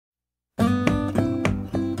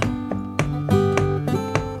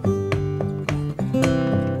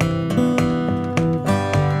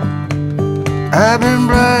I've been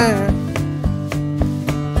blind,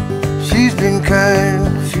 she's been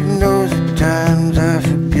kind. She knows at times I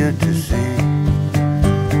forget to see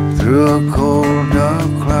through a cold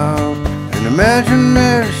dark cloud, an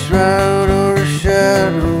imaginary shroud or a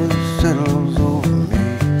shadow that settles over me.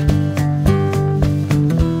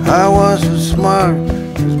 I once was smart,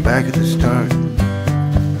 it was back at the start.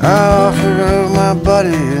 I offered her my body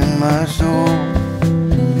and my soul,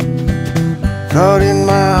 thought in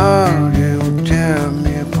my heart it would tear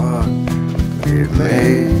me apart, but it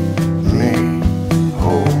made me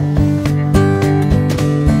whole.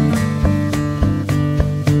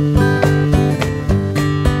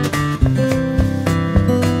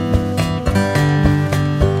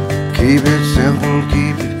 Keep it simple,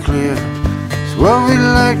 keep it clear, it's what we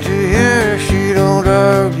like to hear. She don't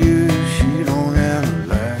argue, she don't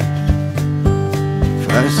analyze. If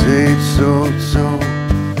I say it's so, it's so.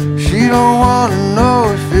 She don't want to know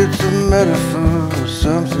if it's a metaphor or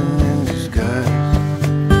something in disguise.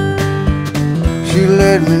 She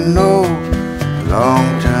let me know a long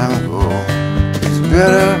time ago, it's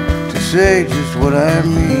better to say just what I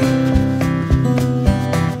mean.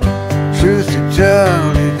 Truth to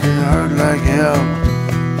tell, it can hurt like hell,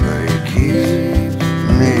 but it keeps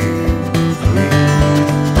me clean.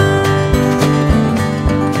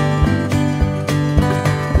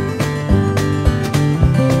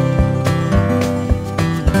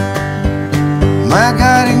 My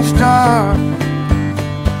guiding star,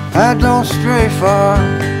 I don't stray far,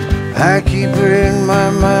 I keep her in my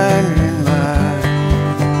mind, in my eyes.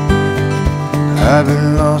 I've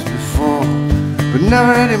been lost before, but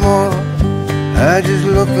never anymore. I just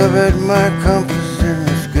look up at my compass in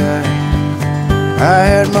the sky. I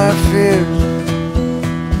had my fears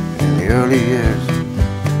in the early years,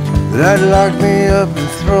 that I'd locked me up and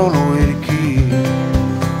thrown away the key.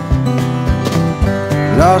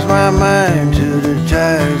 Lost my mind to the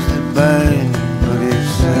ties that bind, but it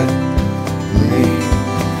set me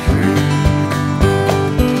free.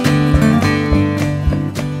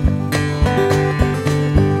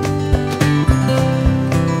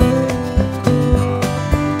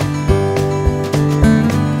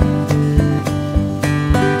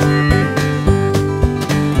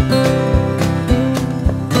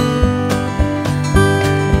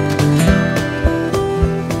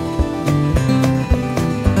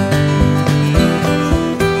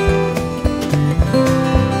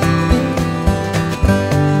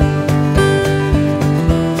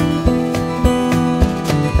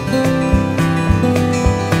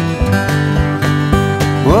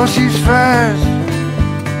 Well, she's fast,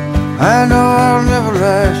 I know I'll never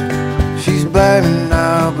last. She's by me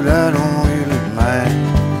now, but I don't really mind.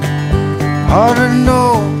 Hard to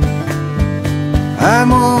know, I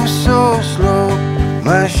move so slow,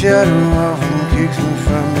 my shadow often kicks me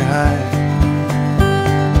from behind.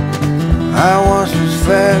 I once was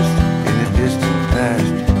fast in the distant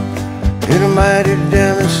past, in a mighty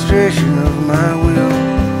demonstration of my will.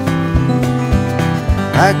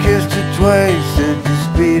 I kissed her twice at the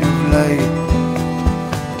speed of light,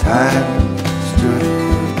 time stood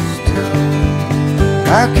still.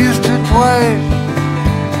 I kissed her twice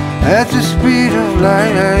at the speed of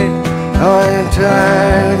light, oh, and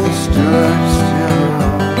time stood still.